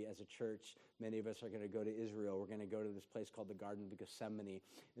opportunity as a church. Many of us are going to go to Israel. We're going to go to this place called the Garden of Gethsemane,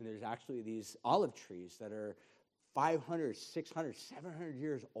 and there's actually these olive trees that are 500, 600, 700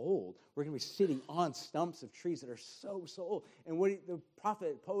 years old. We're going to be sitting on stumps of trees that are so old. And what the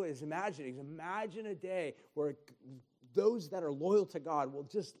poet is imagining is imagine a day where those that are loyal to God will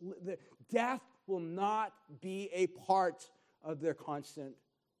just, death will not be a part of their constant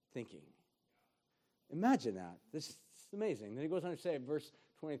thinking. Imagine that. This is amazing. Then he goes on to say, verse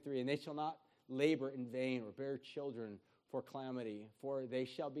 23, and they shall not labor in vain or bear children for calamity, for they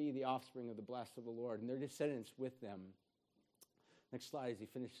shall be the offspring of the blessed of the Lord, and their descendants with them. Next slide, as he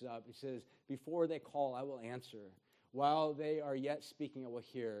finishes up, he says, before they call, I will answer. While they are yet speaking, I will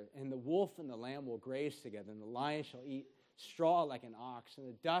hear. And the wolf and the lamb will graze together, and the lion shall eat straw like an ox, and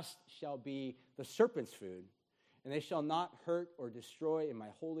the dust shall be the serpent's food. And they shall not hurt or destroy in my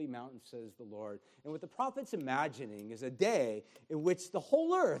holy mountain, says the Lord. And what the prophet's imagining is a day in which the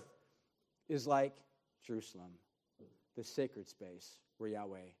whole earth is like Jerusalem, the sacred space where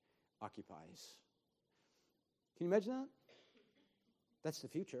Yahweh occupies. Can you imagine that? That's the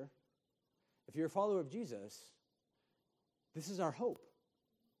future. If you're a follower of Jesus, this is our hope.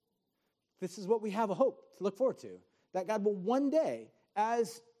 This is what we have a hope to look forward to. That God will one day,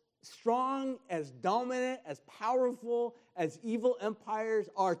 as strong, as dominant, as powerful as evil empires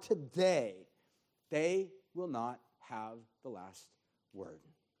are today, they will not have the last word.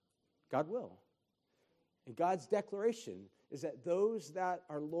 God will. And God's declaration is that those that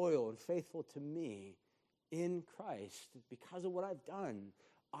are loyal and faithful to me in Christ, because of what I've done,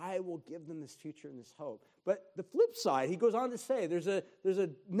 I will give them this future and this hope. But the flip side, he goes on to say, there's a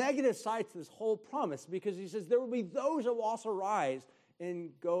negative side to this whole promise, because he says there will be those that will also rise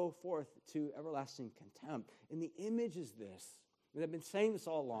and go forth to everlasting contempt. And the image is this, and I've been saying this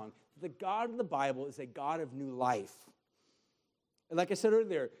all along, the God of the Bible is a God of new life. And like I said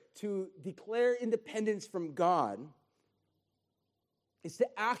earlier, to declare independence from God is to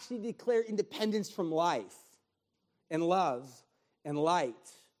actually declare independence from life and love and light.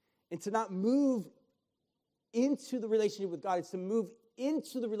 And to not move into the relationship with God, it's to move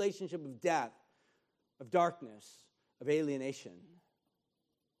into the relationship of death, of darkness, of alienation.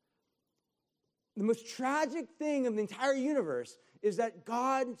 The most tragic thing of the entire universe is that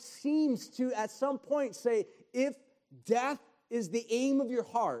God seems to, at some point, say, if death is the aim of your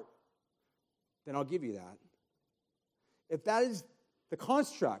heart, then I'll give you that. If that is the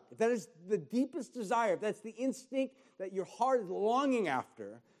construct, if that is the deepest desire, if that's the instinct that your heart is longing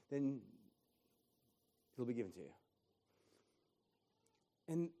after, then it'll be given to you.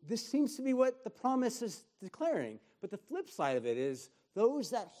 And this seems to be what the promise is declaring. But the flip side of it is those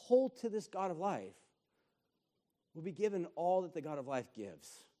that hold to this God of life will be given all that the God of life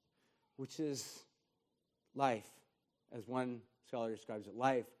gives, which is life, as one scholar describes it,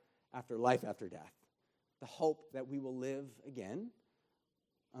 life after death. The hope that we will live again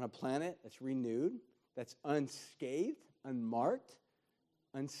on a planet that's renewed, that's unscathed, unmarked,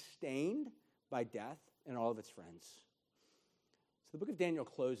 unstained by death and all of its friends. So the book of Daniel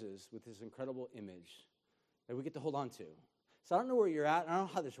closes with this incredible image that we get to hold on to. So I don't know where you're at, I don't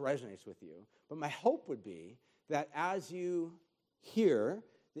know how this resonates with you, but my hope would be that as you hear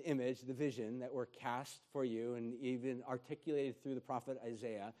the image, the vision that were cast for you and even articulated through the prophet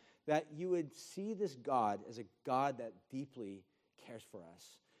Isaiah, that you would see this God as a God that deeply cares for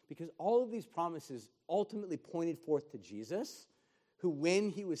us. Because all of these promises ultimately pointed forth to Jesus, who when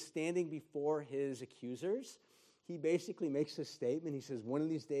he was standing before his accusers, he basically makes this statement. He says, one of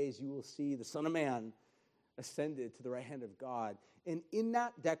these days you will see the Son of Man ascended to the right hand of God. And in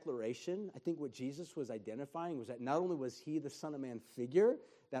that declaration, I think what Jesus was identifying was that not only was he the Son of Man figure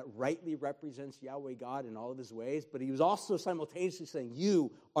that rightly represents Yahweh God in all of his ways, but he was also simultaneously saying,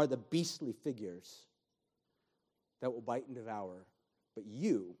 you are the beastly figures that will bite and devour, but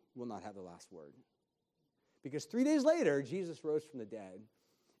you will not have the last word. Because 3 days later, Jesus rose from the dead.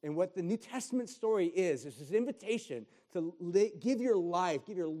 And what the New Testament story is this invitation to give your life,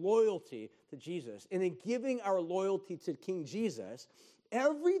 give your loyalty to Jesus. And in giving our loyalty to King Jesus,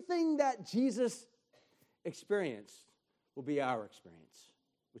 everything that Jesus experienced will be our experience,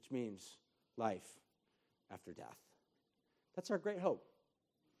 which means life after death. That's our great hope.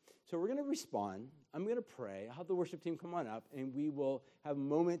 So we're going to respond. I'm going to pray. I'll have the worship team come on up, and we will have a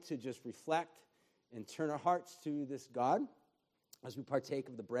moment to just reflect and turn our hearts to this God as we partake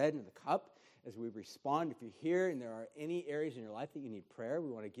of the bread and the cup, as we respond. If you're here and there are any areas in your life that you need prayer, we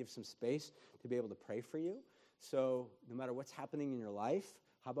want to give some space to be able to pray for you. So no matter what's happening in your life,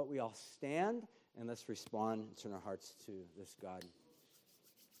 how about we all stand and let's respond and turn our hearts to this God.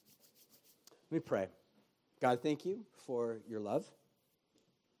 Let me pray. God, thank you for your love.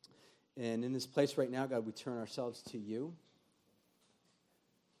 And in this place right now, God, we turn ourselves to you.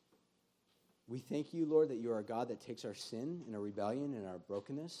 We thank you, Lord, that you are a God that takes our sin and our rebellion and our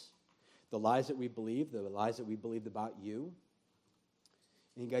brokenness, the lies that we believe, the lies that we believed about you.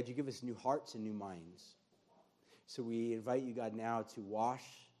 And God, you give us new hearts and new minds. So we invite you, God, now to wash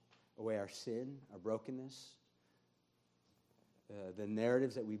away our sin, our brokenness, the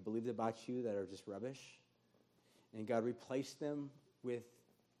narratives that we believed about you that are just rubbish. And God, replace them with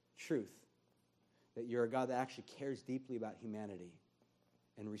truth, that you're a God that actually cares deeply about humanity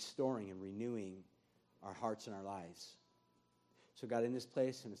and restoring and renewing our hearts and our lives. So God, in this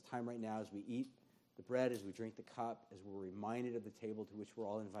place, in this time right now, as we eat the bread, as we drink the cup, as we're reminded of the table to which we're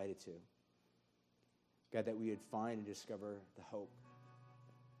all invited to, God, that we would find and discover the hope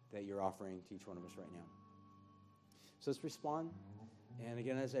that you're offering to each one of us right now. So let's respond. And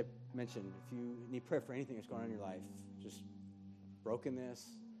again, as I mentioned, if you need prayer for anything that's going on in your life, just brokenness,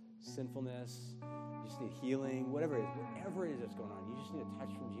 sinfulness, you just need healing, whatever it is that's going on, you just need a touch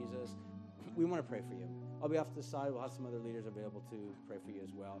from Jesus, we want to pray for you. I'll be off to the side. We'll have some other leaders available to pray for you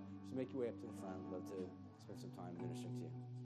as well. So make your way up to the front. We'd love to spend some time ministering to you.